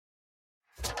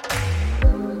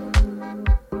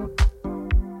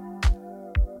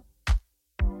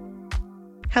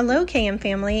Hello, KM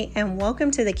family, and welcome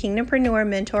to the Kingdompreneur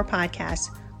Mentor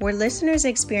Podcast, where listeners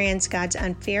experience God's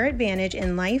unfair advantage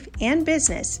in life and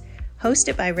business,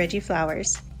 hosted by Reggie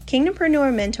Flowers.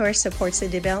 Kingdompreneur Mentor supports the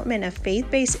development of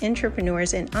faith-based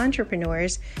entrepreneurs and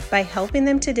entrepreneurs by helping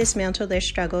them to dismantle their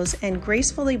struggles and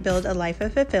gracefully build a life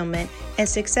of fulfillment and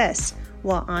success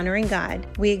while honoring God.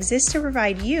 We exist to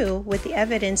provide you with the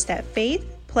evidence that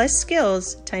faith plus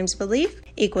skills times belief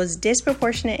equals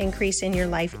disproportionate increase in your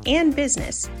life and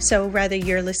business. So whether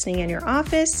you're listening in your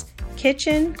office,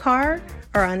 kitchen, car,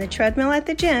 or on the treadmill at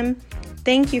the gym,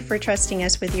 thank you for trusting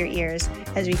us with your ears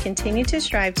as we continue to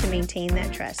strive to maintain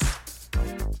that trust.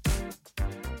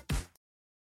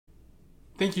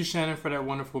 Thank you, Shannon, for that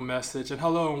wonderful message. And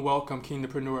hello and welcome,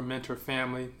 Kingdompreneur Mentor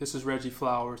family. This is Reggie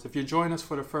Flowers. If you're joining us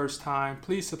for the first time,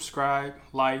 please subscribe,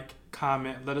 like,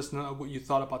 comment. Let us know what you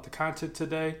thought about the content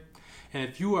today. And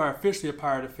if you are officially a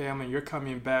part of the family and you're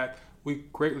coming back, we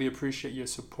greatly appreciate your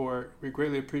support. We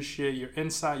greatly appreciate your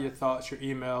insight, your thoughts, your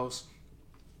emails,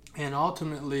 and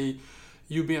ultimately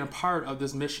you being a part of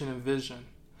this mission and vision.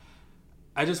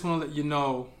 I just want to let you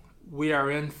know we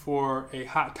are in for a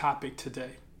hot topic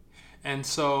today. And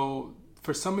so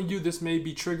for some of you, this may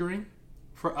be triggering.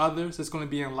 For others, it's going to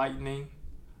be enlightening.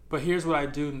 But here's what I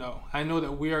do know. I know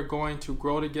that we are going to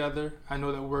grow together. I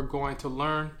know that we're going to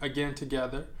learn again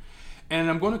together. And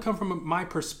I'm going to come from my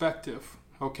perspective,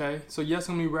 okay? So yes,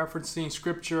 I'm going to be referencing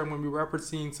scripture. I'm going to be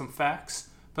referencing some facts.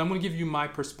 But I'm going to give you my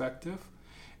perspective.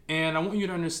 And I want you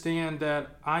to understand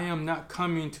that I am not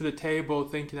coming to the table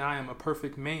thinking that I am a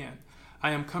perfect man.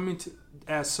 I am coming to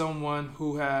as someone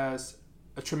who has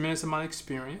a tremendous amount of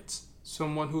experience,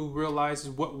 someone who realizes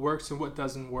what works and what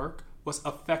doesn't work, what's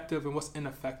effective and what's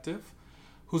ineffective,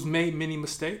 who's made many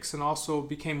mistakes and also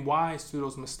became wise through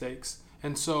those mistakes.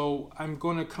 And so I'm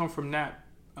going to come from that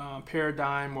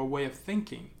paradigm or way of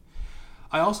thinking.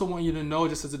 I also want you to know,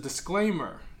 just as a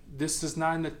disclaimer, this is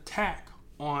not an attack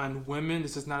on women.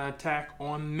 This is not an attack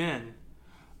on men.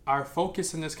 Our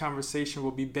focus in this conversation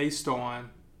will be based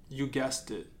on, you guessed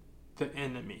it, the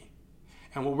enemy.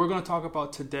 And what we're going to talk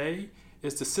about today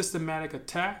is the systematic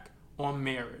attack on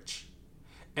marriage.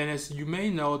 And as you may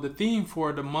know, the theme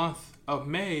for the month of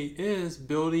May is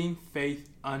building faith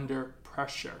under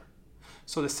pressure.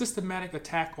 So the systematic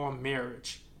attack on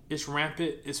marriage is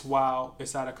rampant, it's wild,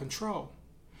 it's out of control.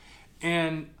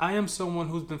 And I am someone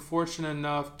who's been fortunate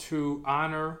enough to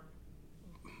honor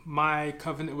my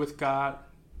covenant with God,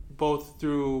 both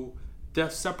through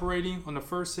death separating on the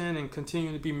first end and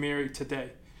continuing to be married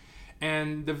today.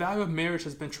 And the value of marriage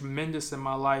has been tremendous in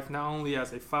my life, not only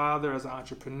as a father, as an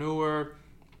entrepreneur,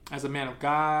 as a man of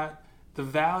God. The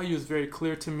value is very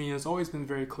clear to me, has always been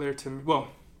very clear to me. Well,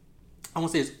 I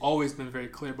won't say it's always been very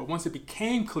clear, but once it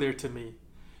became clear to me,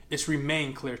 it's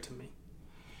remained clear to me.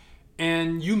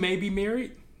 And you may be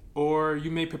married, or you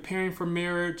may be preparing for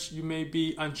marriage, you may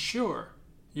be unsure.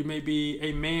 You may be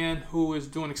a man who is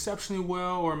doing exceptionally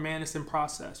well, or a man that's in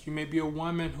process. You may be a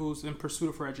woman who's in pursuit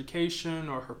of her education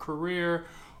or her career,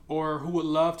 or who would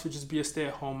love to just be a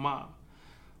stay-at-home mom.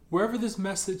 Wherever this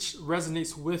message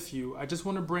resonates with you, I just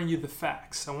want to bring you the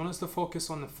facts. I want us to focus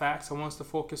on the facts. I want us to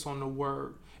focus on the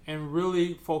word and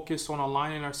really focus on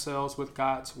aligning ourselves with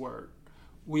God's word.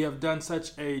 We have done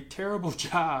such a terrible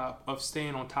job of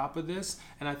staying on top of this,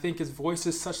 and I think his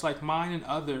voices such like mine and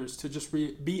others to just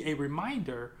be a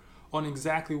reminder on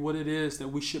exactly what it is that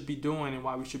we should be doing and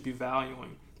why we should be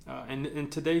valuing.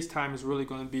 And today's time is really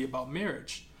going to be about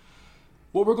marriage.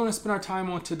 What we're going to spend our time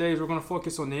on today is we're going to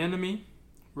focus on the enemy.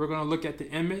 We're going to look at the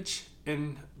image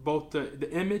in both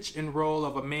the image and role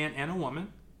of a man and a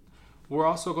woman. We're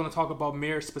also going to talk about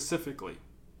marriage specifically.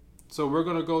 So we're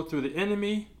going to go through the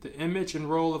enemy, the image and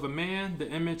role of a man, the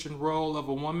image and role of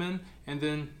a woman, and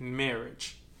then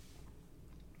marriage.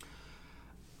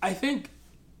 I think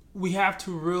we have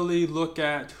to really look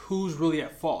at who's really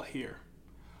at fault here.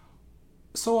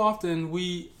 So often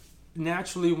we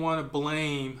naturally want to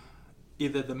blame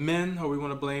either the men or we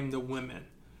want to blame the women.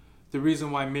 The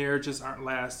reason why marriages aren't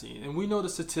lasting. And we know the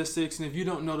statistics, and if you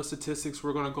don't know the statistics,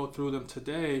 we're going to go through them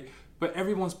today. But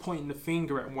everyone's pointing the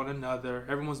finger at one another.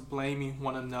 Everyone's blaming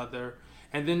one another.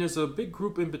 And then there's a big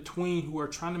group in between who are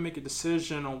trying to make a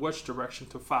decision on which direction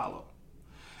to follow.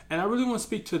 And I really want to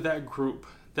speak to that group,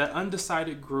 that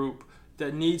undecided group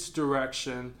that needs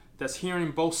direction, that's hearing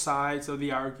both sides of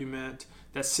the argument,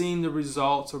 that's seeing the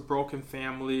results of broken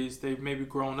families. They've maybe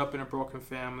grown up in a broken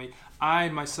family. I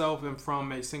myself am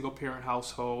from a single parent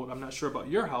household. I'm not sure about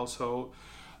your household.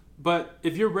 But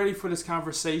if you're ready for this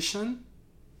conversation,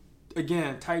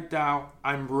 again, type down,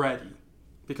 I'm ready,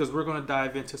 because we're going to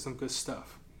dive into some good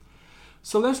stuff.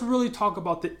 So let's really talk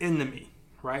about the enemy,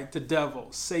 right? The devil,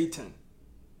 Satan.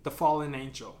 the fallen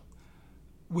angel.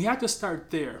 We have to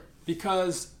start there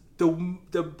because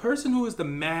the person who is the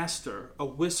master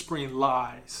of whispering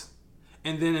lies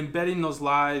and then embedding those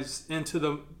lies into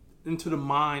the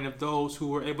mind of those who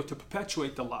were able to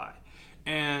perpetuate the lie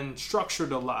and structure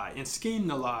the lie and scheme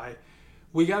the lie,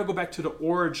 we got to go back to the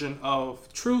origin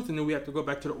of truth, and then we have to go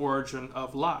back to the origin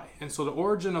of lie. And so the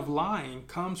origin of lying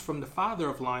comes from the father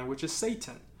of lying, which is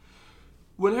Satan.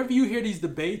 Whenever you hear these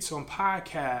debates on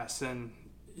podcasts and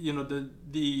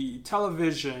the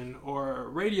television or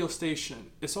radio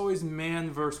station, it's always man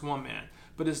versus woman,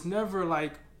 but it's never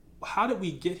like, how did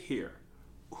we get here?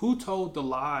 Who told the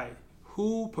lie?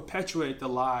 Who perpetuated the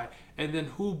lie? And then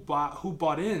who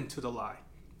bought into the lie?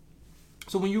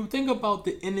 So when you think about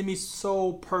the enemy's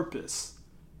sole purpose,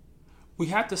 we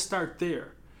have to start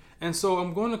there. And so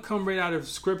I'm going to come right out of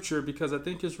scripture because I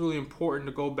think it's really important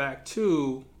to go back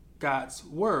to God's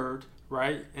word,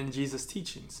 right? And Jesus'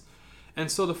 teachings. And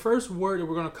so the first word that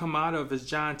we're going to come out of is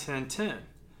John 10:10.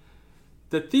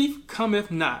 The thief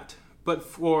cometh not, but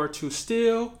for to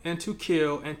steal and to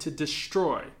kill and to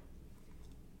destroy.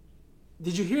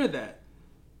 Did you hear that?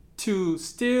 To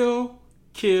steal,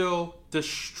 kill,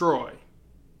 destroy.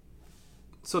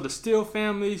 So to steal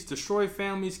families, destroy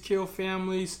families, kill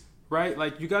families, right?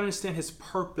 Like, you got to understand his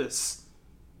purpose.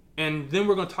 And then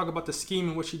we're going to talk about the scheme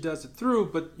in which he does it through,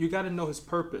 but you got to know his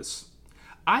purpose.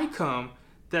 I come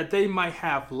that they might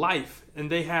have life,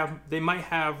 and they might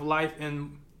have life,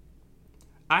 and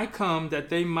I come that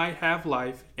they might have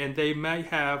life, and they might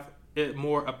have it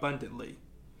more abundantly.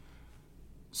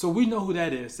 So we know who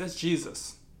that is. That's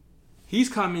Jesus. He's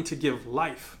coming to give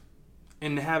life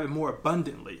and to have it more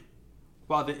abundantly.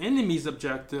 While the enemy's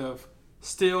objective,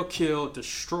 steal, kill,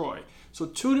 destroy. So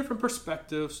two different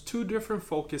perspectives, two different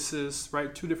focuses,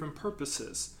 right? Two different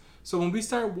purposes. So when we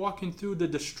start walking through the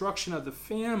destruction of the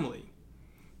family,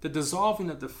 the dissolving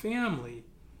of the family,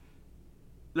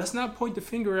 let's not point the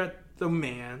finger at the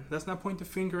man. Let's not point the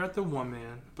finger at the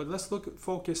woman. But let's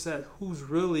focus at who's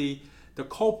really the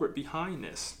culprit behind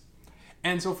this.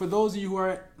 And so for those of you who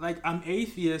are like, I'm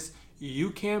atheist,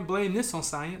 you can't blame this on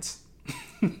science.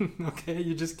 Okay,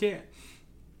 you just can't.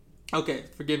 Okay,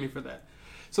 forgive me for that.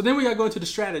 So then we got to go into the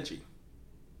strategy.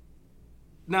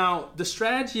 Now, the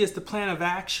strategy is the plan of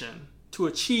action to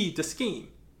achieve the scheme.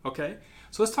 Okay,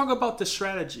 so let's talk about the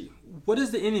strategy. What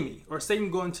is the enemy or Satan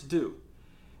going to do?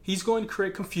 He's going to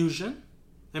create confusion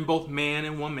in both man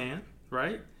and woman,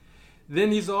 right?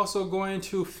 Then he's also going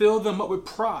to fill them up with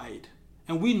pride.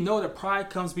 And we know that pride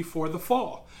comes before the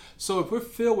fall. So if we're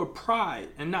filled with pride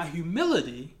and not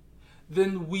humility,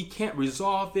 then we can't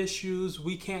resolve issues,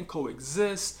 we can't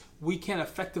coexist, we can't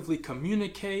effectively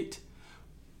communicate.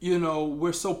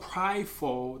 We're so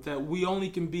prideful that we only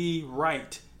can be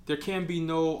right. There can be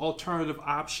no alternative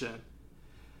option.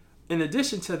 In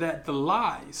addition to that, the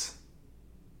lies.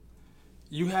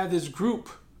 You have this group.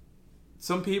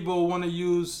 Some people want to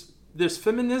use, there's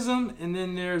feminism, and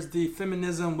then there's the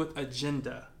feminism with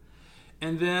agenda.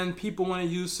 And then people want to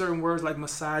use certain words like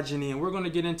misogyny, and we're going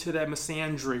to get into that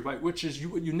misandry, right? Which is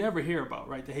you never hear about,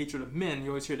 right? The hatred of men. You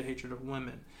always hear the hatred of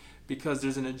women because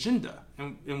there's an agenda,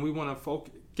 and we want to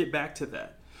get back to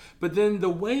that. But then the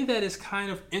way that is kind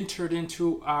of entered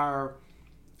into our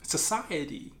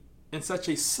society in such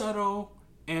a subtle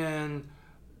and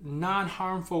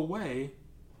non-harmful way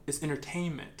is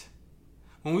entertainment.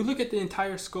 When we look at the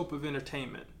entire scope of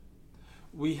entertainment,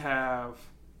 we have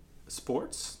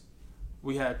sports,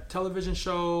 we have television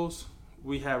shows,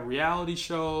 we have reality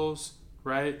shows,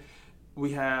 right?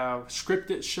 We have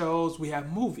scripted shows, we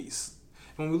have movies.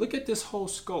 When we look at this whole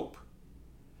scope,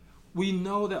 we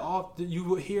know that you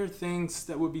will hear things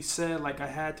that would be said like, I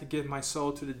had to give my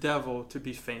soul to the devil to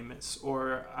be famous,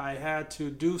 or I had to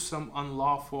do some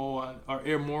unlawful or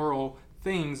immoral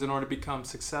things in order to become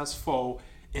successful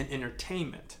in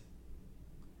entertainment.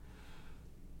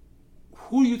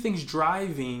 Who do you think is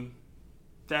driving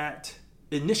that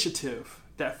initiative,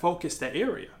 that focus, that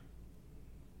area?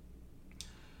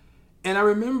 And I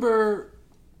remember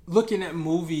looking at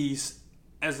movies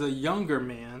as a younger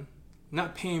man,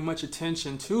 not paying much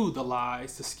attention to the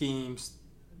lies, the schemes,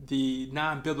 the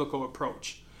non-biblical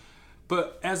approach.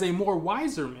 But as a more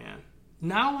wiser man,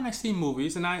 now when I see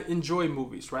movies, and I enjoy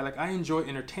movies, right? Like, I enjoy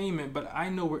entertainment, but I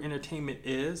know where entertainment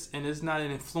is, and it's not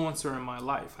an influencer in my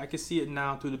life. I can see it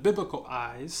now through the biblical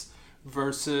eyes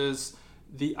versus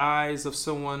the eyes of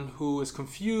someone who is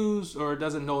confused or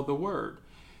doesn't know the word.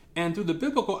 And through the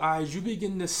biblical eyes, you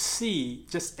begin to see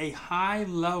just a high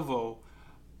level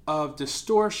of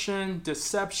distortion,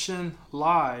 deception,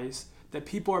 lies that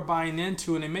people are buying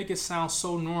into, and they make it sound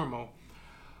so normal.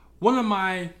 One of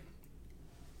my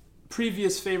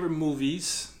previous favorite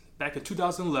movies back in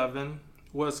 2011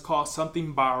 was called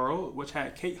Something Borrowed, which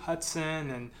had Kate Hudson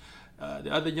and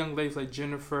the other young ladies like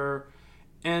Jennifer.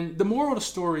 And the moral of the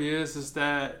story is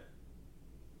that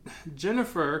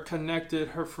Jennifer connected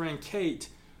her friend Kate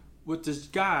with this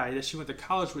guy that she went to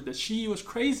college with that she was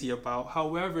crazy about.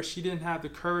 However, she didn't have the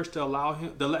courage to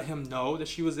let him know that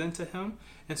she was into him.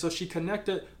 And so she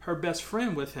connected her best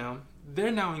friend with him. They're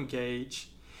now engaged.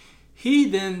 He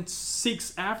then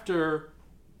seeks after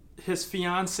his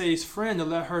fiance's friend to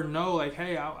let her know, like,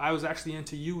 hey, I was actually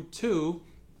into you too.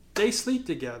 They sleep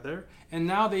together, and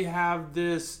now they have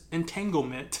this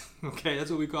entanglement. Okay,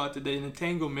 that's what we call it today, an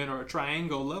entanglement or a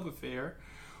triangle love affair,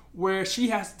 where she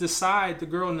has to decide, the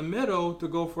girl in the middle, to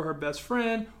go for her best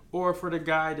friend or for the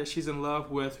guy that she's in love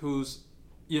with who's,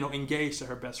 engaged to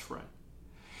her best friend.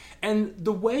 And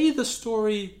the way the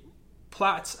story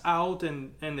plots out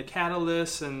and the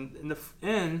catalyst and in the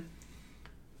end,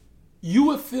 you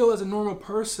would feel as a normal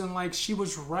person like she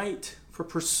was right for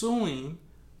pursuing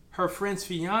her friend's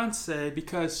fiance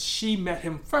because she met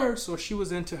him first or she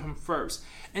was into him first.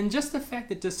 And just the fact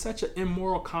that there's such an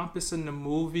immoral compass in the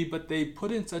movie, but they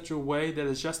put it in such a way that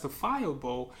is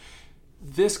justifiable,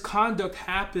 this conduct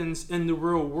happens in the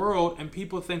real world and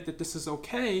people think that this is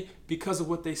okay because of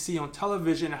what they see on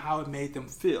television and how it made them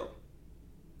feel.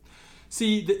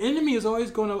 See, the enemy is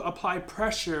always going to apply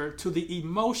pressure to the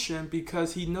emotion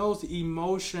because he knows the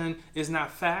emotion is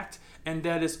not fact and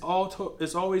that it's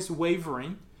always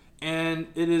wavering and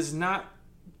it is not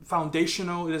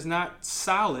foundational, it is not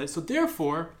solid. So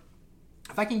therefore,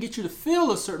 if I can get you to feel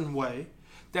a certain way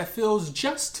that feels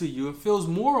just to you and feels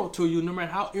moral to you, no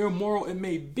matter how immoral it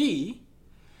may be,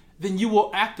 then you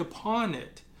will act upon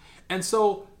it. And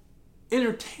so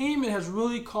entertainment has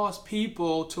really caused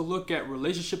people to look at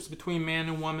relationships between man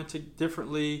and woman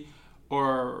differently,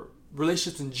 or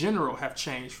relationships in general have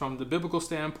changed from the biblical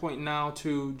standpoint now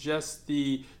to just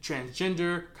the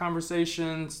transgender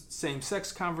conversations,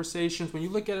 same-sex conversations. When you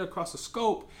look at it across the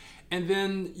scope, and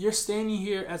then you're standing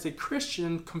here as a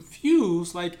Christian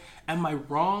confused, like, am I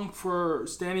wrong for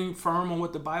standing firm on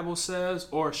what the Bible says?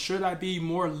 Or should I be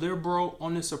more liberal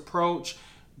on this approach?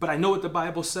 But I know what the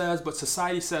Bible says, but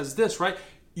society says this, right?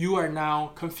 You are now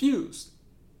confused.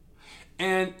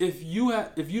 And if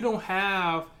you don't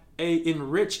have a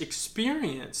enriched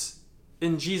experience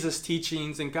in Jesus'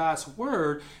 teachings and God's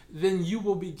word, then you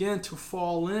will begin to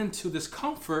fall into this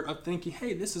comfort of thinking,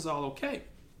 hey, this is all okay.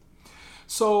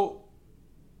 So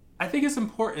I think it's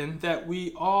important that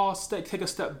we all take a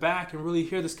step back and really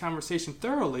hear this conversation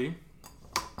thoroughly,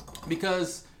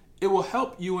 because it will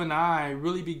help you and I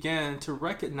really begin to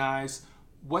recognize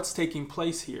what's taking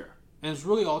place here. And it's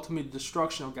really ultimately the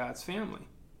destruction of God's family.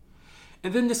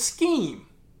 And then the scheme.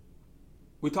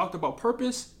 We talked about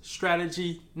purpose,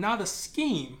 strategy, now the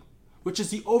scheme, which is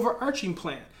the overarching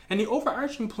plan. And the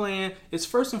overarching plan is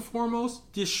first and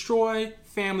foremost, destroy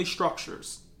family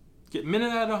structures. Get men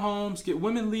out of the homes, get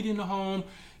women leading the home,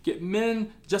 get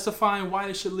men justifying why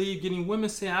they should leave, getting women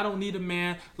saying, I don't need a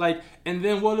man. And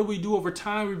then what do? Over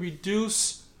time, we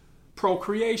reduce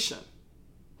procreation.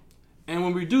 And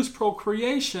when we reduce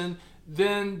procreation,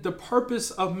 then the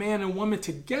purpose of man and woman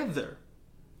together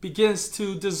begins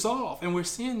to dissolve. And we're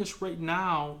seeing this right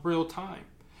now, real time.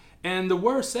 And the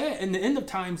word said, in the end of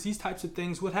times, these types of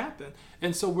things would happen.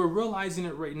 And so we're realizing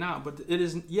it right now, but it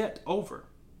isn't yet over.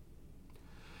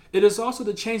 It is also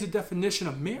to change the definition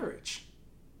of marriage.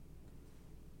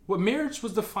 What marriage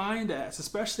was defined as,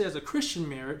 especially as a Christian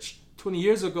marriage 20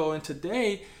 years ago, and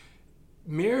today,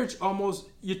 marriage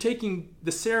you're taking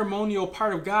the ceremonial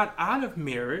part of God out of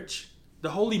marriage,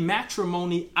 the holy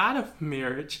matrimony out of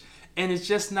marriage, and it's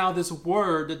just now this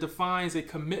word that defines a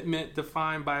commitment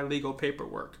defined by legal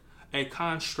paperwork, a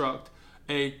construct,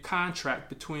 a contract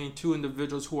between two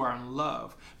individuals who are in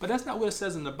love. But that's not what it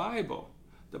says in the Bible.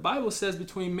 The Bible says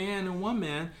between man and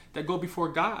woman that go before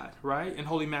God, right, in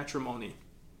holy matrimony,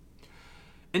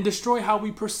 and destroy how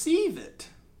we perceive it.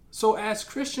 So as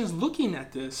Christians looking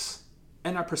at this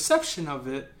and our perception of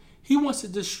it, he wants to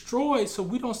destroy so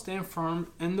we don't stand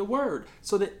firm in the word.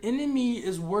 So the enemy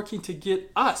is working to get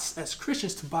us as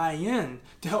Christians to buy in,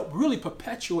 to help really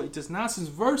perpetuate this nonsense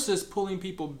versus pulling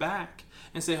people back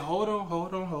and say, hold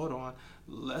on.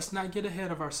 Let's not get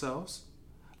ahead of ourselves.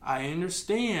 I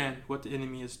understand what the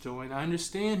enemy is doing. I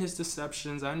understand his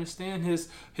deceptions. I understand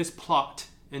his plot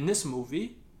in this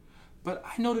movie. But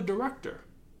I know the director.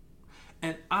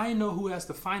 And I know who has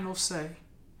the final say.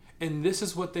 And this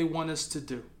is what they want us to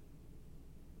do.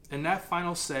 And that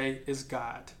final say is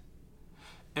God.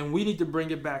 And we need to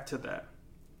bring it back to that.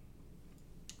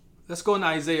 Let's go into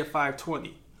Isaiah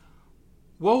 5:20.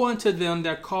 Woe unto them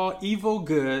that call evil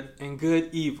good and good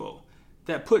evil,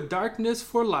 that put darkness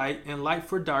for light and light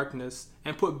for darkness,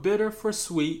 and put bitter for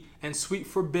sweet and sweet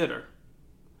for bitter.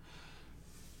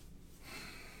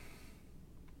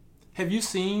 Have you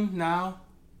seen now?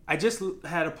 I just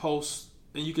had a post,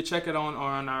 and you can check it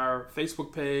on our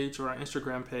Facebook page or our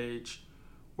Instagram page,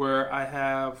 where I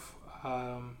have,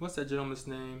 what's that gentleman's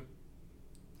name?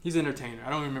 He's an entertainer. I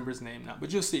don't remember his name now,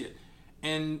 but you'll see it.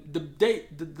 And the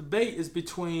debate is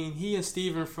between he and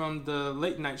Steven from the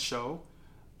late night show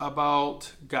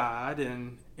about God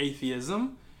and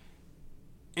atheism.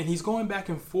 And he's going back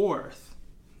and forth.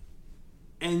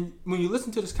 And when you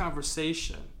listen to this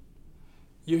conversation,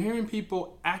 you're hearing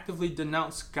people actively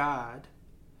denounce God.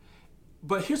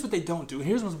 But here's what they don't do.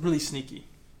 Here's what's really sneaky.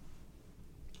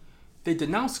 They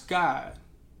denounce God,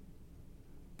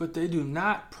 but they do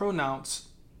not pronounce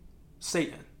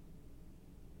Satan.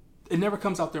 It never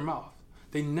comes out their mouth.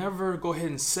 They never go ahead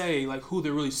and say like who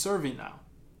they're really serving now.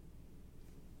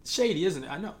 Shady, isn't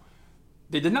it? I know.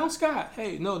 They denounce God.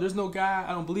 Hey, no, there's no God.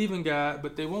 I don't believe in God.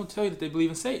 But they won't tell you that they believe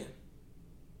in Satan.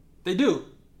 They do.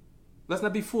 Let's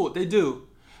not be fooled. They do.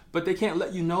 But they can't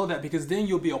let you know that, because then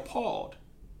you'll be appalled.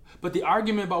 But the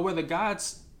argument about whether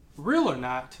God's real or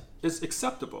not is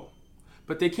acceptable.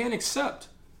 But they can't accept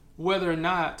whether or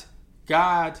not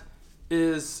God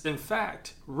is in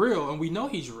fact real, and we know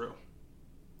he's real.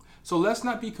 So let's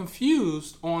not be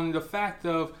confused on the fact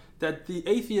of that the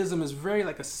atheism is very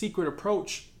like a secret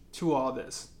approach to all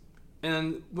this.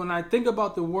 And when I think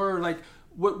about the word, like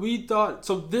what we thought,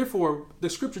 so therefore the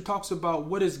scripture talks about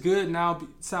what is good now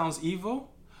sounds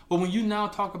evil. But when you now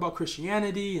talk about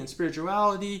Christianity and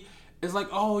spirituality, it's like,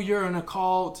 oh, you're in a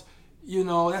cult,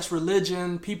 that's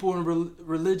religion. People in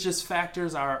religious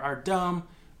factors are dumb,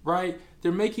 right?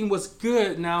 They're making what's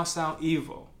good now sound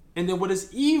evil. And then what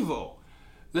is evil?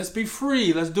 Let's be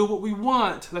free. Let's do what we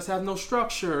want. Let's have no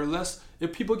structure.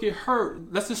 If people get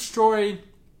hurt, let's destroy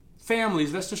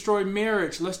families. Let's destroy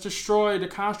marriage. Let's destroy the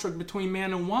construct between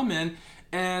man and woman.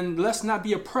 And let's not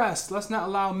be oppressed. Let's not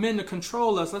allow men to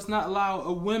control us. Let's not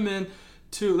allow women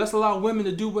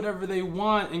to do whatever they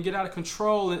want and get out of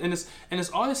control. And it's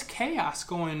all this chaos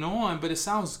going on, but it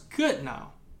sounds good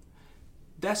now.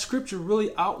 That scripture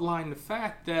really outlined the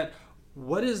fact that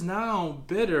what is now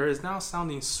bitter is now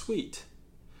sounding sweet.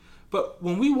 But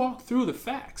when we walk through the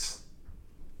facts,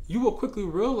 you will quickly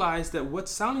realize that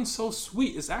what's sounding so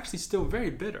sweet is actually still very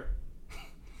bitter.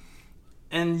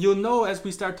 And you'll know as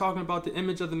we start talking about the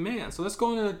image of the man. So let's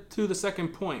go into the second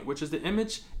point, which is the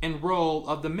image and role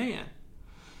of the man.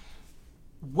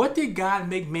 What did God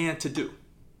make man to do?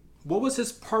 What was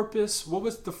his purpose? What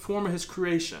was the form of his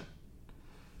creation?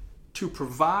 To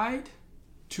provide,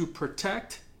 to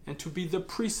protect, and to be the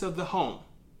priest of the home.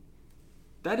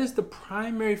 That is the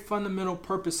primary fundamental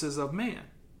purposes of man.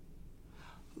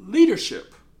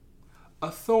 Leadership,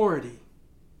 authority.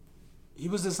 He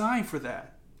was designed for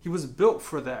that. He was built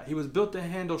for that. He was built to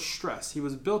handle stress. He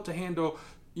was built to handle,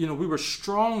 we were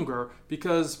stronger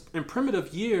because in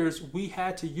primitive years, we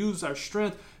had to use our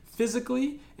strength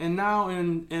physically, and now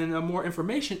in a more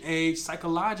information age,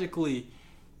 psychologically,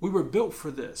 we were built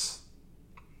for this.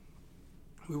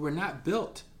 We were not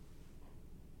built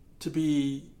to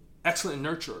be excellent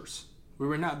nurturers. We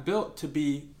were not built to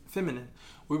be feminine.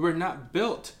 We were not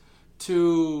built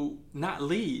to not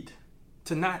lead,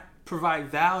 to not provide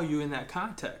value in that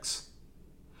context.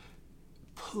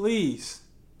 Please,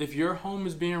 if your home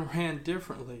is being ran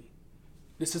differently,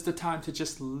 this is the time to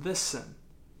just listen,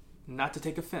 not to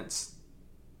take offense.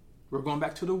 We're going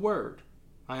back to the word.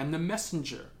 I am the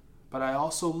messenger, but I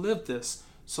also live this,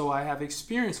 so I have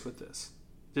experience with this.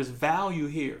 There's value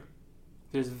here.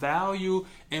 There's value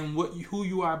in who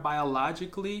you are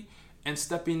biologically and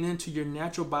stepping into your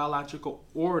natural biological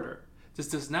order. This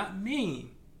does not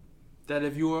mean that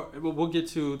if you are, we'll get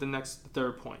to the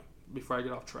third point before I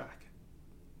get off track.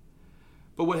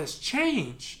 But what has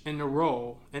changed in the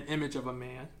role and image of a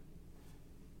man,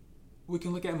 we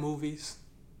can look at movies.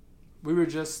 We were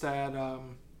just we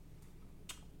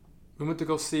went to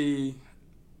go see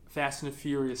Fast and the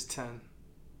Furious 10.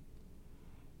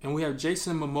 And we have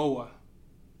Jason Momoa,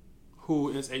 who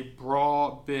is a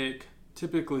broad, big,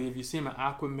 typically if you see him in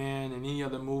Aquaman and any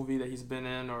other movie that he's been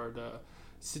in or the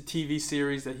TV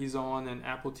series that he's on in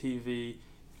Apple TV,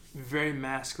 very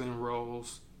masculine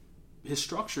roles. His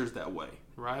structure is that way,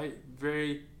 right?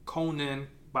 Very Conan,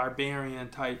 barbarian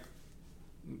type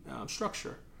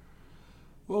structure.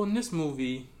 Well, in this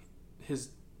movie, his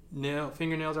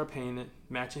fingernails are painted,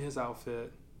 matching his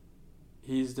outfit.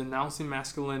 He's denouncing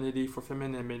masculinity for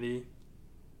femininity.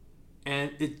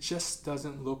 And it just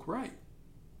doesn't look right.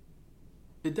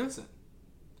 It doesn't.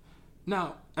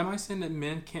 Now, am I saying that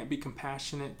men can't be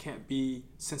compassionate, can't be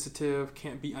sensitive,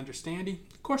 can't be understanding?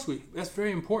 Of course that's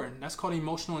very important. That's called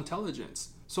emotional intelligence.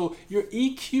 So your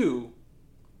EQ,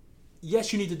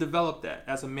 yes, you need to develop that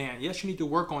as a man. Yes, you need to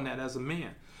work on that as a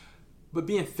man. But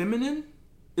being feminine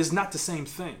is not the same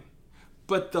thing.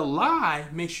 But the lie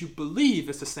makes you believe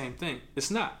it's the same thing. It's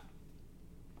not.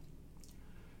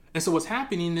 And so what's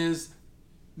happening is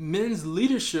men's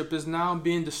leadership is now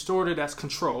being distorted as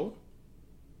control.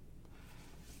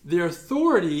 Their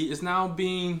authority is now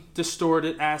being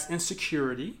distorted as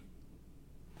insecurity,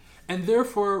 and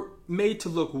therefore made to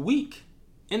look weak,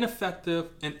 ineffective,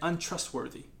 and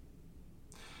untrustworthy.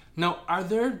 Now, are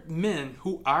there men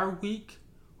who are weak,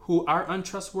 who are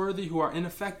untrustworthy, who are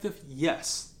ineffective?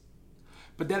 Yes.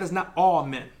 But that is not all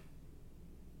men.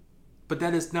 But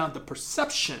that is now the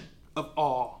perception of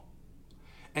all.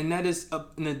 And that is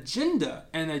an agenda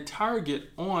and a target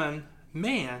on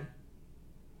man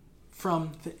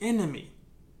from the enemy.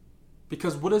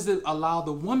 Because what does it allow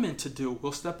the woman to do?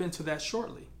 We'll step into that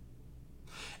shortly.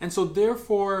 And so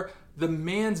therefore, the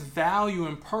man's value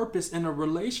and purpose in a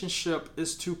relationship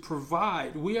is to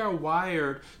provide. We are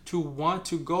wired to want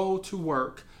to go to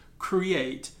work,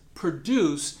 create,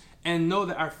 produce, and know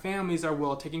that our families are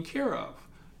well taken care of.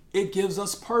 It gives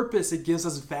us purpose. It gives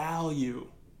us value.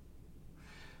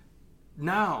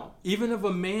 Now, even if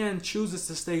a man chooses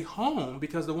to stay home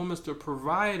because the woman's the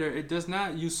provider, it does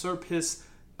not usurp his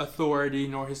authority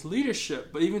nor his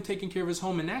leadership. But even taking care of his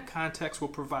home in that context will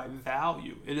provide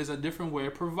value. It is a different way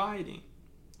of providing.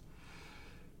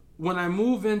 When I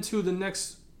move into the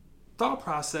next thought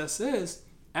process is,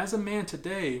 as a man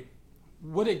today,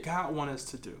 what did God want us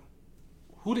to do?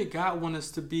 Who did God want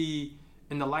us to be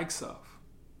in the likes of?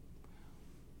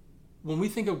 When we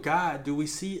think of God, do we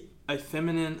see a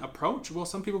feminine approach? Well,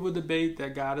 some people would debate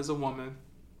that God is a woman.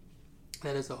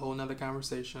 That is a whole nother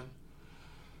conversation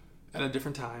at a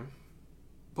different time.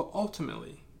 But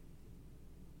ultimately,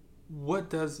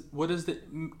 what is the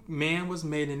man was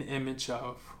made in the image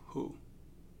of who?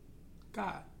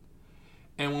 God.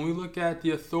 And when we look at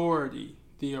the authority,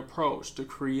 the approach, the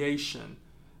creation,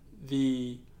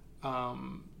 the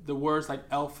words like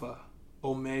Alpha,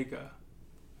 Omega,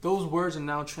 those words are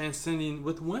now transcending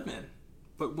with women.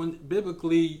 But when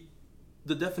biblically,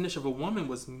 the definition of a woman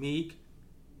was meek,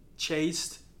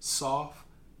 chaste, soft.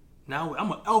 Now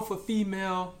I'm an alpha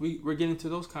female. We're getting to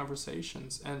those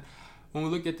conversations. And when we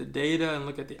look at the data and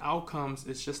look at the outcomes,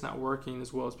 it's just not working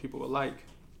as well as people would like.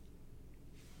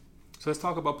 So let's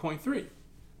talk about point 3,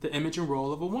 the image and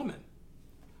role of a woman.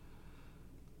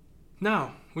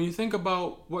 Now, when you think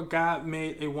about what God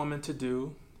made a woman to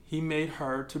do, he made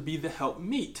her to be the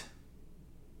helpmeet.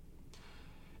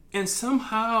 And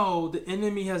somehow the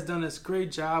enemy has done this great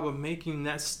job of making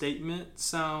that statement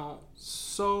sound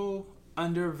so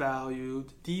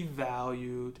undervalued,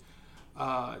 devalued,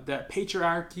 that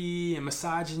patriarchy and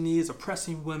misogyny is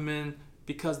oppressing women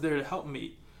because they're the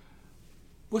helpmeet.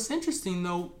 What's interesting,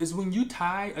 though, is when you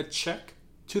tie a check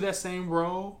to that same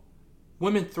role,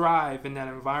 women thrive in that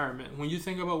environment. When you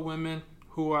think about women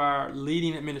who are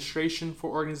leading administration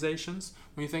for organizations,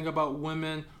 when you think about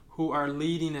women who are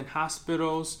leading in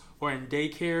hospitals or in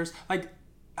daycares, like,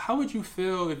 how would you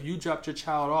feel if you dropped your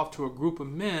child off to a group of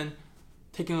men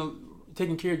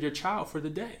taking care of your child for the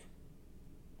day?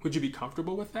 Would you be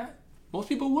comfortable with that? Most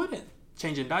people wouldn't.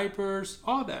 Changing diapers,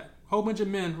 all that. A whole bunch of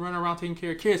men running around taking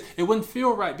care of kids. It wouldn't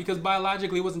feel right because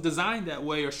biologically it wasn't designed that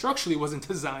way, or structurally it wasn't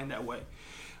designed that way.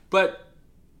 But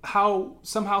how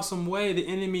somehow, some way, the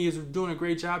enemy is doing a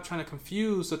great job trying to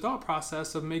confuse the thought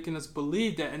process of making us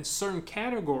believe that in certain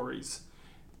categories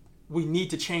we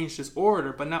need to change this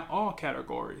order, but not all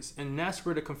categories. And that's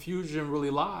where the confusion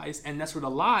really lies, and that's where the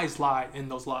lies lie in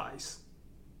those lies.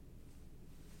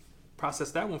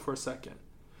 Process that one for a second.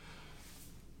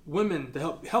 Women,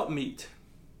 the helpmeet,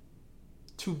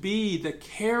 to be the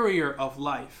carrier of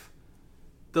life.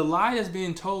 The lie that's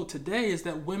being told today is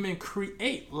that women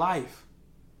create life.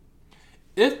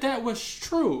 If that was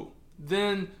true,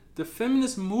 then the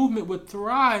feminist movement would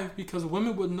thrive because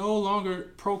women would no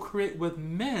longer procreate with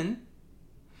men.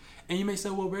 And you may say,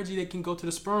 well, Reggie, they can go to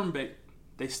the sperm bank.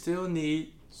 They still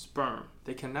need sperm.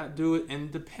 They cannot do it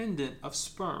independent of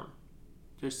sperm.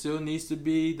 There still needs to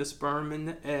be the sperm and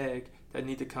the egg that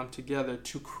need to come together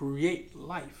to create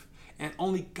life. And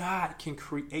only God can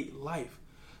create life.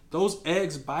 Those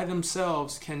eggs by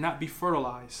themselves cannot be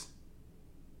fertilized.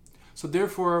 So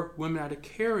therefore, women are the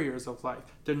carriers of life,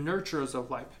 the nurturers of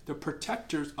life, the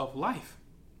protectors of life,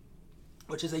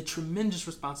 which is a tremendous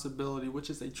responsibility, which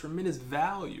is a tremendous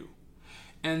value.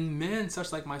 And men,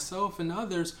 such like myself and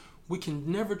others, We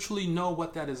can never truly know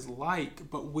what that is like,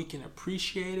 but we can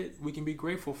appreciate it. We can be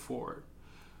grateful for it.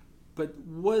 But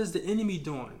what is the enemy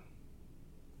doing?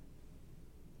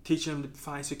 Teaching them to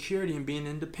find security in being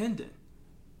independent.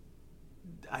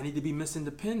 I need to be Miss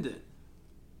Independent.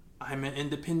 I'm an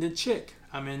independent chick.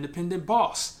 I'm an independent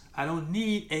boss. I don't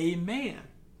need a man.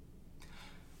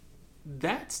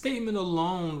 That statement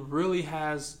alone really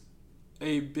has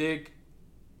a big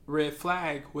red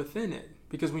flag within it.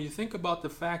 Because when you think about the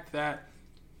fact that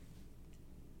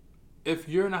if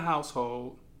you're in a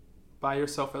household by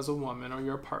yourself as a woman, or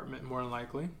your apartment more than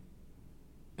likely,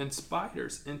 and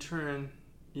spiders entering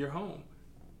your home,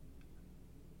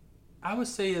 I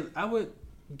would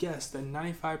guess that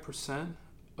 95%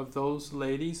 of those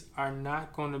ladies are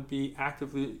not going to be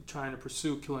actively trying to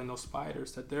pursue killing those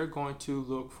spiders, that they're going to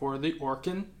look for the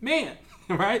Orkin man,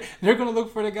 right? They're going to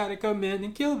look for the guy to come in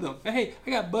and kill them. Hey, I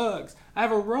got bugs. I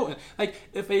have a rodent. Like,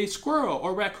 if a squirrel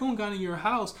or raccoon got in your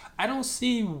house, I don't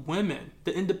see women,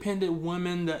 the independent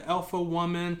woman, the alpha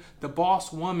woman, the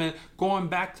boss woman, going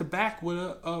back to back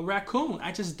with a raccoon.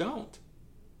 I just don't.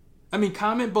 I mean,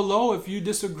 comment below if you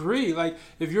disagree. Like,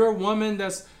 if you're a woman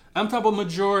I'm talking about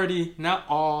majority, not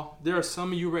all. There are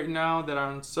some of you right now that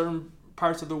are in certain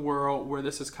parts of the world where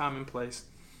this is commonplace.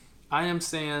 I am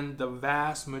saying the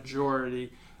vast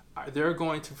majority, they're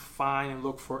going to find and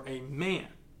look for a man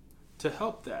to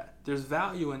help that. There's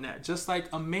value in that. Just like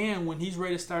a man, when he's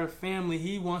ready to start a family,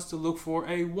 he wants to look for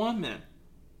a woman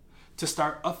to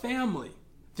start a family.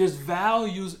 There's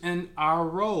values in our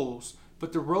roles,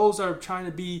 but the roles are trying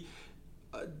to be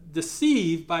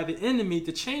deceived by the enemy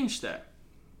to change that.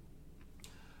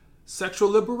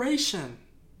 Sexual liberation.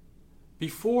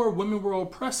 Before, women were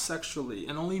oppressed sexually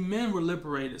and only men were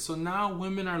liberated. So now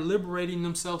women are liberating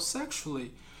themselves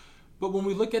sexually. But when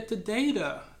we look at the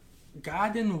data,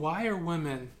 God didn't wire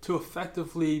women to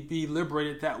effectively be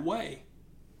liberated that way.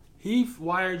 He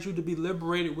wired you to be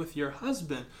liberated with your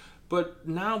husband. But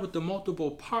now with the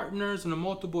multiple partners and the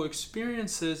multiple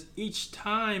experiences, each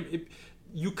time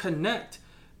you connect.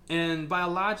 And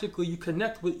biologically, you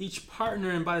connect with each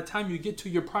partner, and by the time you get to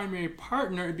your primary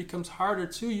partner, it becomes harder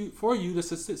for you to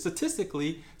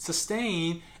statistically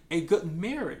sustain a good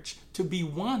marriage, to be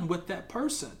one with that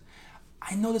person.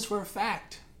 I know this for a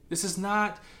fact. This is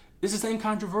an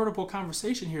incontrovertible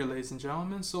conversation here, ladies and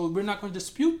gentlemen, so we're not going to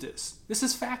dispute this. This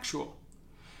is factual.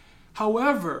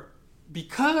 However,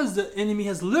 because the enemy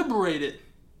has liberated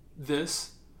this,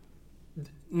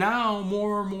 now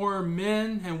more and more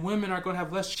men and women are going to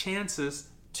have less chances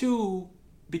to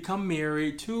become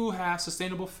married, to have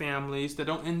sustainable families that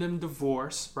don't end in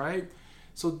divorce, right?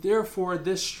 So therefore,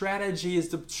 this strategy is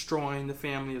destroying the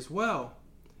family as well.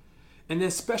 And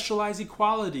then specialized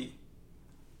equality.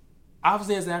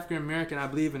 Obviously, as an African American, I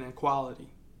believe in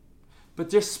equality. But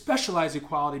there's specialized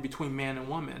equality between man and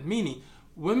woman, meaning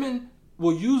women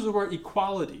will use the word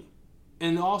equality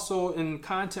and also in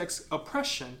context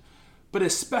oppression, but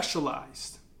it's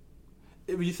specialized.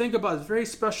 If you think about it, it's very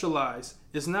specialized.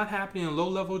 It's not happening in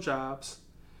low-level jobs.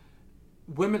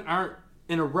 Women aren't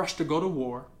in a rush to go to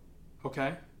war,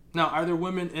 okay? Now, are there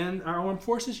women in our armed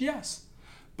forces? Yes.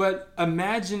 But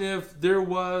imagine if there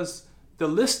was the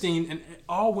listing and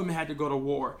all women had to go to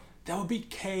war. That would be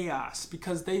chaos,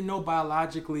 because they know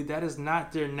biologically that is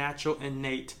not their natural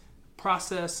innate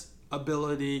process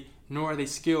ability, nor are they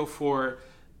skilled for it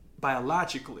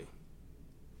biologically.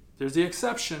 There's the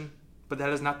exception, but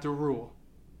that is not the rule.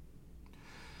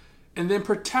 And then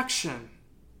protection.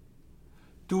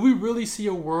 Do we really see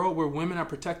a world where women are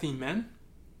protecting men?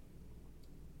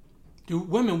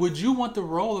 Women, would you want the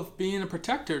role of being a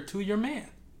protector to your man?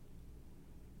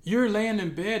 You're laying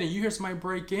in bed and you hear somebody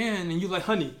break in and you're like,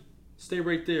 honey, stay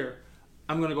right there.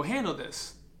 I'm going to go handle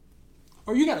this.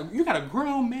 Or you got a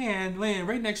grown man laying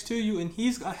right next to you and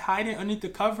he's hiding underneath the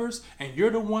covers and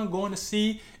you're the one going to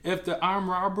see if the armed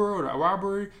robber or the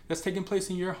robbery that's taking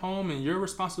place in your home and your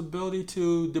responsibility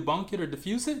to debunk it or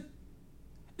defuse it?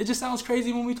 It just sounds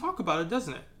crazy when we talk about it,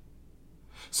 doesn't it?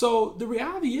 So the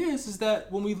reality is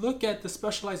that when we look at the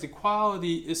specialized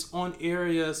equality, it's on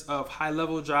areas of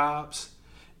high-level jobs,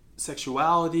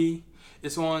 sexuality.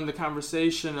 It's on the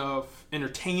conversation of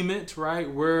entertainment, right,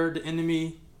 where the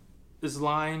enemy is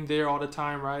lying there all the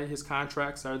time, right? His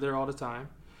contracts are there all the time.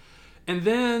 And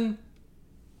then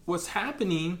what's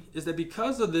happening is that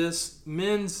because of this,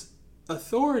 men's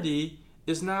authority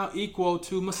is now equal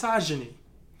to misogyny.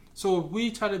 So if we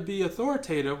try to be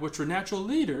authoritative, which are natural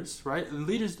leaders, right? And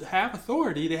leaders have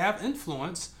authority, they have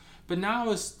influence, but now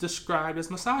it's described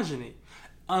as misogyny,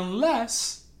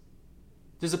 unless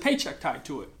there's a paycheck tied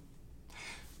to it.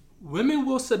 Women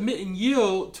will submit and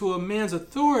yield to a man's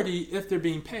authority if they're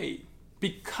being paid.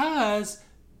 Because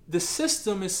the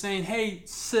system is saying, hey,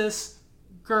 sis,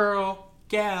 girl,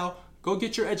 gal, go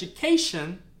get your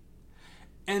education.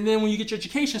 And then when you get your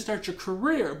education, start your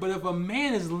career. But if a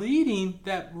man is leading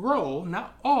that role,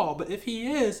 not all, but if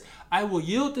he is, I will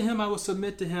yield to him, I will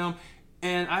submit to him,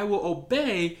 and I will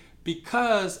obey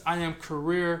because I am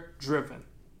career driven.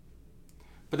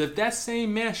 But if that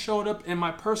same man showed up in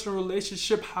my personal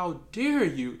relationship, how dare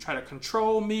you try to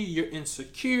control me? You're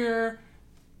insecure.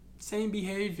 Same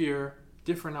behavior,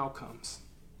 different outcomes.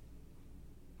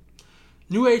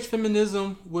 New Age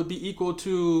feminism would be equal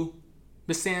to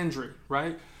misandry,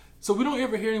 right? So we don't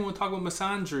ever hear anyone talk about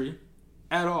misandry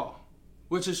at all,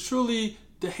 which is truly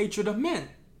the hatred of men.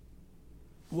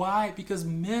 Why? Because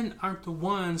men aren't the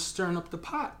ones stirring up the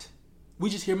pot. We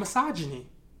just hear misogyny,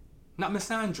 not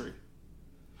misandry.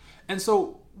 And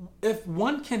so if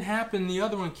one can happen, the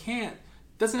other one can't,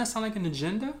 doesn't that sound like an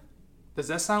agenda? Does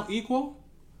that sound equal?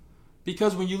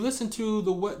 Because when you listen to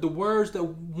the words that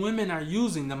women are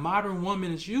using, the modern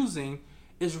woman is using,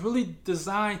 is really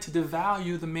designed to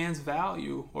devalue the man's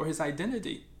value or his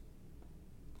identity.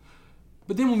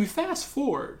 But then when we fast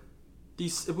forward,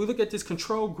 if we look at this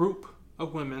control group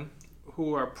of women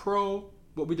who are pro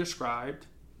what we described,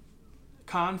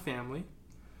 con family,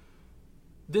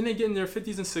 then they get in their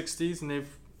 50s and 60s and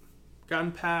they've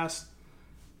gotten past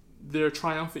their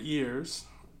triumphant years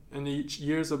and the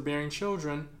years of bearing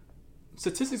children.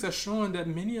 Statistics are showing that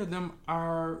many of them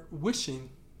are wishing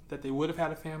that they would have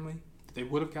had a family, that they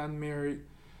would have gotten married,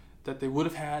 that they would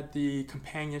have had the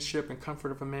companionship and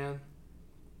comfort of a man.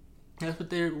 That's what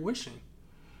they're wishing.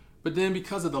 But then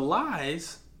because of the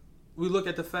lies, we look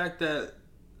at the fact that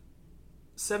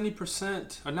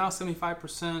 70% or now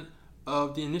 75%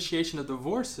 of the initiation of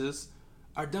divorces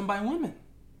are done by women.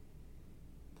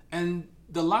 And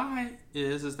the lie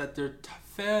is that they're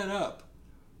fed up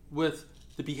with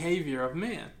the behavior of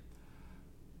man.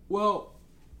 Well,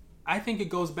 I think it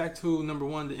goes back to, number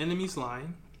one, the enemy's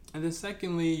lying, and then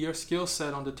secondly, your skill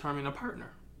set on determining a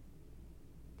partner.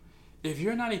 If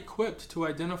you're not equipped to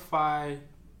identify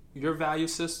your value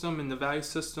system and the value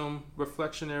system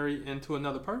reflectionary into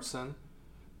another person,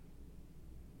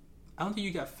 I don't think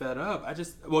you got fed up.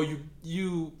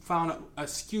 You found an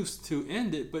excuse to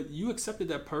end it, but you accepted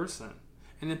that person.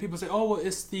 And then people say, oh, well,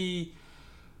 it's the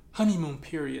honeymoon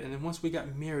period. And then once we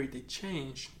got married, they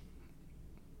changed.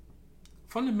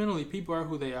 Fundamentally, people are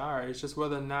who they are. It's just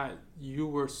whether or not you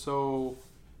were so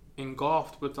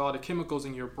engulfed with all the chemicals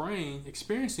in your brain,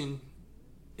 experiencing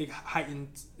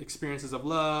heightened experiences of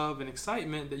love and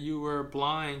excitement, that you were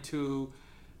blind to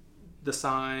the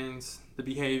signs, the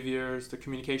behaviors, the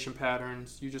communication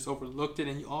patterns. You just overlooked it,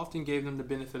 and you often gave them the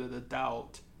benefit of the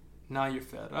doubt. Now you're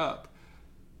fed up.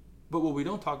 But what we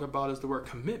don't talk about is the word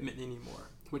commitment anymore,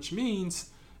 which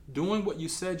means doing what you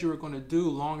said you were going to do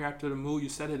long after the mood you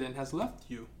said it in has left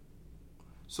you.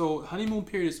 So honeymoon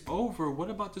period is over. What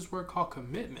about this word called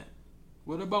commitment?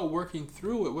 What about working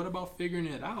through it? What about figuring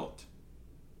it out?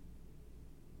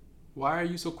 Why are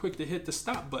you so quick to hit the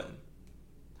stop button?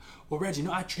 Well, Reggie,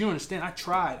 no, you don't understand. I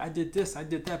tried. I did this. I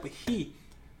did that. But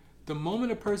the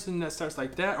moment a person that starts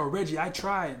like that, or Reggie, I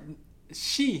tried,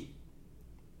 if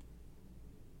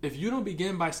you don't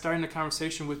begin by starting the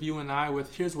conversation with you and I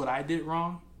with, here's what I did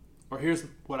wrong, or here's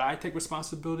what I take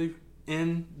responsibility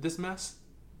in this mess,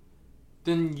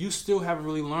 then you still haven't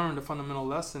really learned a fundamental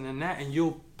lesson in that, and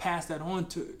you'll pass that on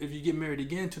to, if you get married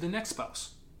again, to the next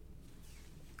spouse,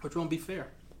 which won't be fair.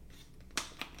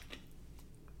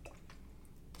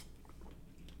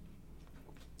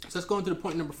 So let's go into the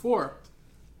point number 4,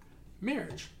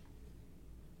 marriage.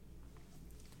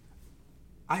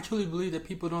 I truly believe that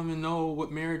people don't even know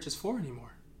what marriage is for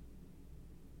anymore.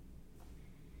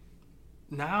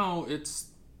 Now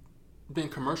it's been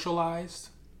commercialized,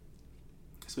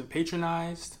 it's been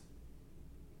patronized,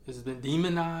 it's been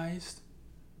demonized.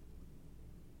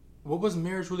 What was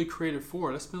marriage really created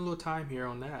for? Let's spend a little time here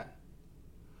on that.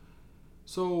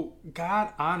 So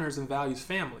God honors and values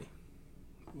family.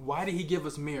 Why did he give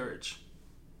us marriage?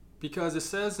 Because it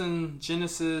says in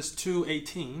Genesis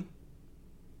 2:18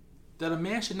 that a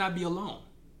man should not be alone.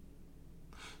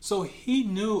 So he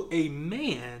knew a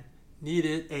man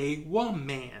needed a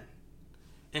woman.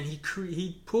 And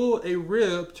he pulled a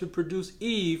rib to produce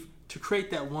Eve to create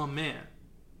that one man.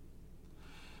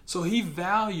 So he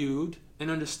valued and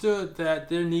understood that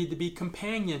there needed to be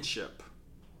companionship.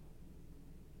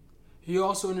 He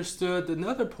also understood that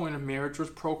another point of marriage was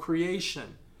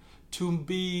procreation, to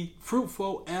be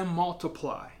fruitful and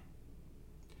multiply.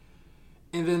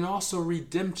 And then also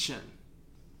redemption,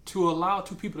 to allow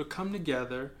two people to come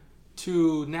together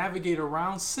to navigate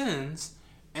around sins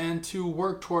and to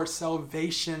work towards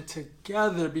salvation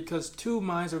together, because two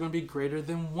minds are going to be greater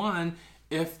than one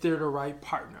if they're the right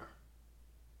partner.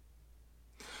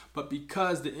 But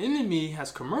because the enemy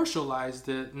has commercialized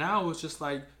it, now it's just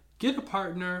like, get a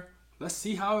partner, let's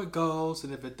see how it goes,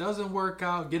 and if it doesn't work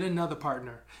out, get another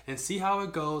partner, and see how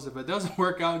it goes. If it doesn't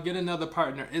work out, get another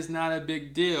partner. It's not a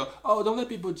big deal. Oh, don't let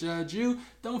people judge you.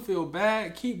 Don't feel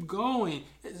bad. Keep going.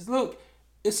 Look,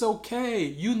 it's okay.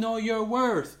 You know your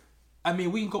worth. I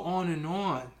mean, we can go on and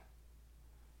on.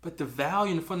 But the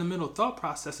value and the fundamental thought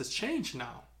process has changed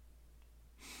now.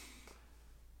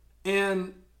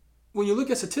 And when you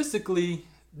look at statistically,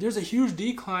 there's a huge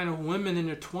decline of women in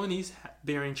their 20s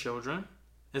bearing children.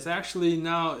 It's actually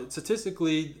now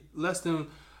statistically less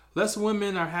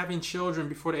women are having children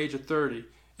before the age of 30.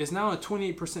 It's now a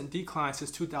 28% decline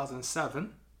since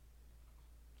 2007.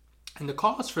 And the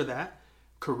cause for that,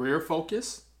 career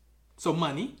focus, so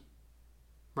money,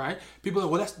 right? People are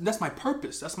like, well, that's my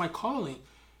purpose, that's my calling.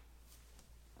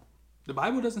 The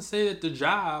Bible doesn't say that the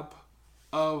job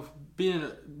of being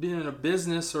in a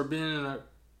business or being in a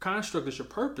construct is your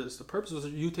purpose. The purpose is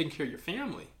you taking care of your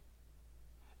family.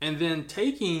 And then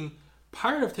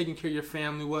part of taking care of your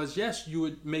family was, yes, you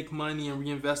would make money and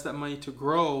reinvest that money to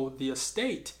grow the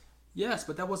estate. Yes,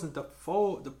 but that wasn't the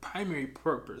primary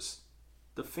purpose.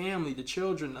 The family, the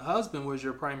children, the husband was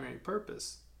your primary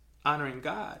purpose. Honoring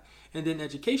God. And then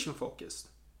education focused.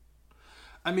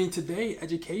 I mean, today,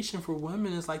 education for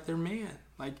women is like their man.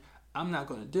 Like, I'm not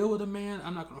going to deal with a man.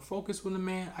 I'm not going to focus with a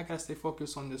man. I got to stay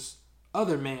focused on this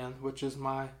other man, which is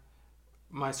my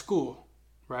school,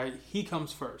 right? He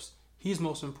comes first. He's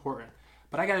most important.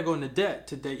 But I got to go into debt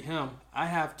to date him. I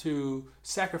have to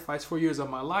sacrifice 4 years of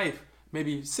my life,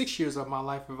 maybe 6 years of my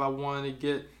life if I want to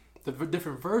get the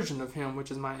different version of him, which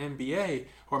is my MBA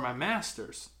or my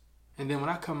master's. And then when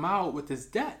I come out with this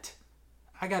debt,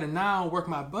 I got to now work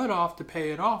my butt off to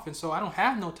pay it off. And so I don't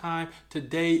have no time to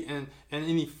date and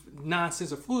any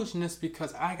nonsense or foolishness,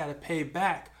 because I got to pay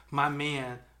back my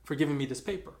man for giving me this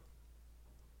paper.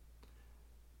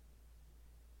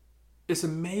 It's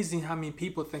amazing how many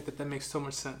people think that makes so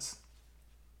much sense.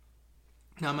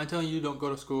 Now, am I telling you don't go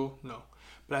to school? No.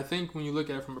 But I think when you look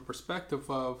at it from a perspective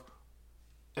of,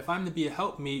 if I'm to be a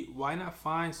helpmeet, why not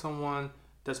find someone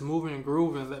that's moving and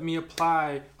grooving? Let me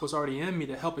apply what's already in me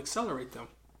to help accelerate them.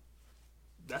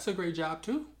 That's a great job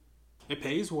too. It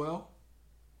pays well.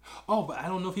 Oh, but I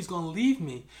don't know if he's going to leave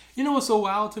me. You know what's so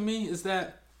wild to me is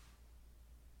that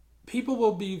people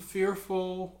will be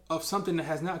fearful of something that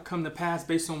has not come to pass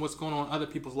based on what's going on in other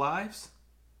people's lives.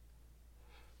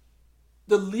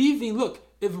 The leaving, look,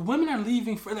 if women are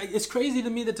leaving, it's crazy to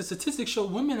me that the statistics show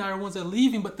women are the ones that are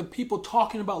leaving, but the people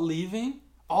talking about leaving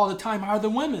all the time are the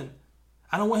women.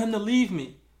 I don't want him to leave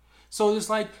me. So there's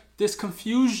like this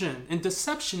confusion and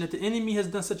deception that the enemy has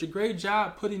done such a great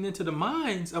job putting into the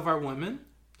minds of our women.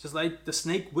 Just like the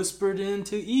snake whispered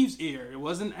into Eve's ear. It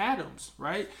wasn't Adam's,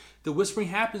 right? The whispering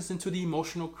happens into the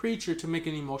emotional creature to make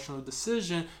an emotional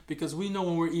decision, because we know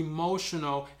when we're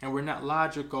emotional and we're not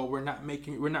logical, we're not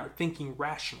thinking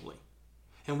rationally.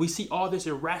 And we see all this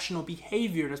irrational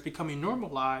behavior that's becoming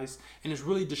normalized, and it's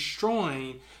really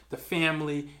destroying the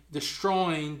family,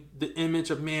 destroying the image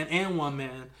of man and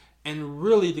woman, and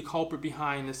really the culprit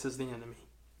behind this is the enemy.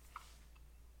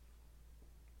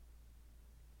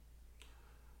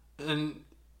 And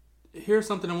here's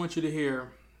something I want you to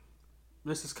hear.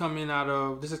 This is coming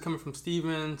from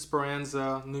Steven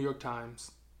Speranza, New York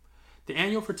Times. The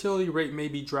annual fertility rate may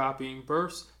be dropping.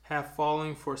 Births have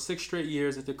fallen for 6 straight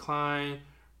years. It declined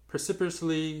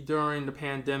precipitously during the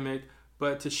pandemic,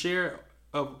 but the share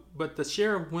of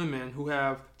women who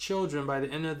have children by the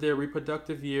end of their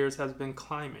reproductive years has been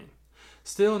climbing.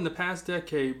 Still, in the past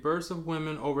decade, births of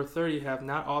women over 30 have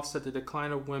not offset the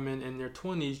decline of women in their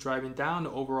 20s, driving down the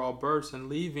overall births and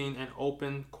leaving an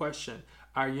open question.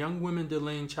 Are young women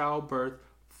delaying childbirth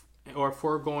or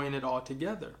foregoing it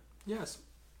altogether? Yes,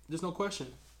 there's no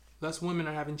question. Less women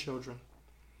are having children.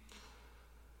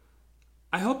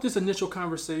 I hope this initial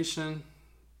conversation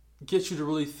gets you to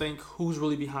really think who's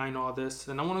really behind all this.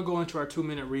 And I want to go into our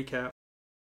 2-minute recap.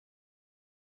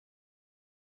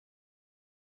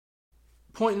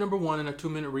 Point number 1 in a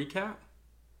 2-minute recap.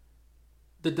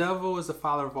 The devil is the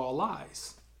father of all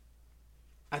lies.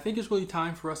 I think it's really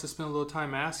time for us to spend a little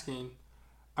time asking,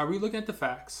 are we looking at the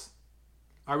facts?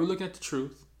 Are we looking at the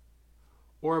truth?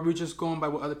 Or are we just going by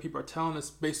what other people are telling us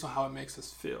based on how it makes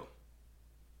us feel?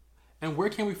 And where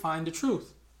can we find the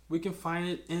truth? We can find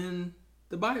it in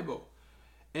the Bible.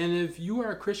 And if you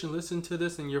are a Christian, listen to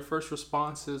this and your first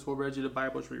response is, well, Reggie, the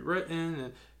Bible's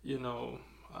rewritten, and,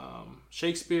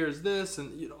 Shakespeare is this,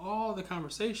 and all the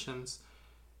conversations.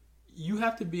 you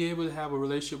have to be able to have a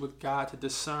relationship with God to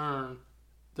discern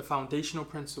the foundational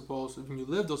principles. When you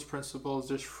live those principles,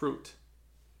 there's fruit.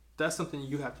 That's something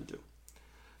you have to do.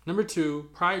 Number 2,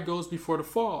 pride goes before the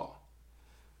fall.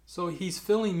 So he's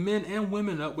filling men and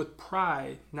women up with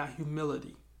pride, not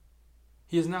humility.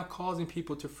 He is not causing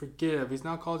people to forgive. He's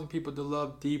not causing people to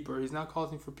love deeper. He's not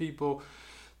causing for people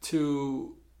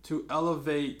to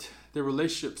elevate their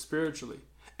relationship spiritually.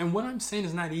 And what I'm saying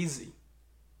is not easy.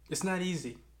 It's not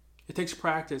easy. It takes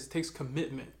practice. It takes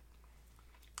commitment.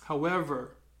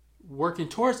 However, working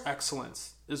towards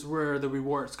excellence is where the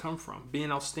rewards come from,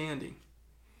 being outstanding.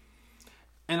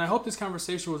 And I hope this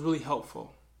conversation was really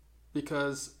helpful,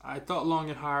 because I thought long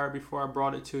and hard before I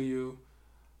brought it to you.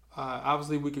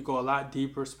 Obviously, we could go a lot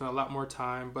deeper, spend a lot more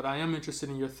time, but I am interested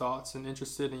in your thoughts and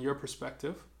interested in your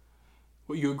perspective,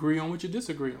 what you agree on, what you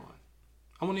disagree on.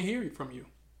 I want to hear from you.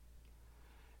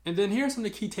 And then here are some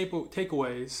of the key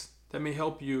takeaways that may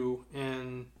help you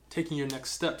in taking your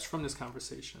next steps from this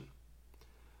conversation.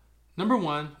 Number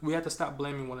 1, we have to stop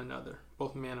blaming one another,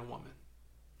 both man and woman.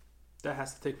 That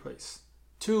has to take place.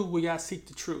 2, we got to seek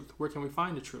the truth. Where can we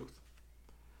find the truth?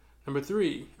 Number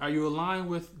 3, are you aligned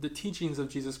with the teachings of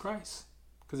Jesus Christ?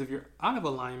 Because if you're out of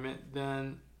alignment,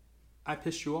 then I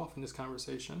pissed you off in this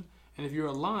conversation. And if you're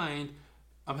aligned,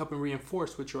 I'm helping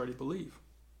reinforce what you already believe.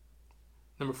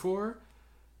 Number 4,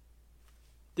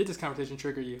 did this conversation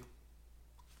trigger you?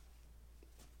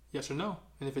 Yes or no?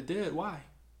 And if it did, why?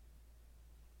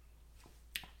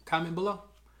 Comment below.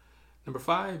 Number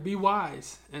 5, be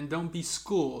wise and don't be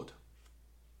schooled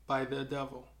by the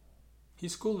devil.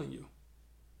 He's schooling you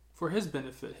for his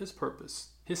benefit, his purpose,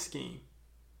 his scheme,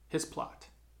 his plot,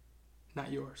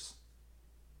 not yours.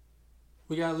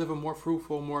 We got to live a more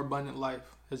fruitful, more abundant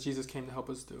life as Jesus came to help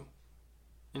us do.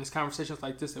 And it's conversations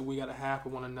like this that we got to have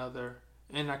with one another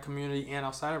in our community and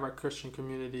outside of our Christian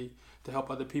community to help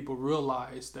other people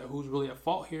realize that who's really at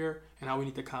fault here and how we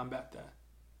need to combat that.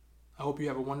 I hope you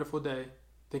have a wonderful day.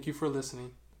 Thank you for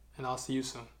listening, and I'll see you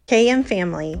soon. KM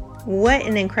family, what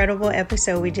an incredible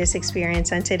episode we just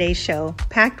experienced on today's show,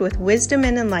 packed with wisdom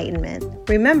and enlightenment.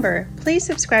 Remember, please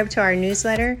subscribe to our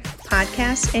newsletter,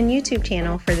 podcast, and YouTube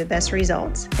channel for the best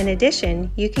results. In addition,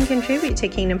 you can contribute to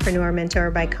Kingdompreneur Mentor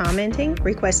by commenting,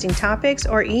 requesting topics,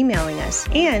 or emailing us.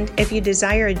 And if you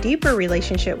desire a deeper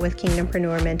relationship with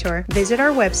Kingdompreneur Mentor, visit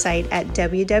our website at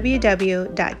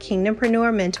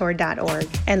www.kingdompreneurmentor.org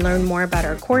and learn more about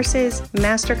our courses,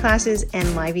 masterclasses,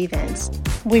 and live events.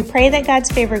 We pray that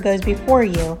God's favor goes before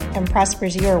you and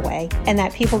prospers your way, and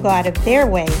that people go out of their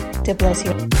way to bless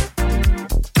you.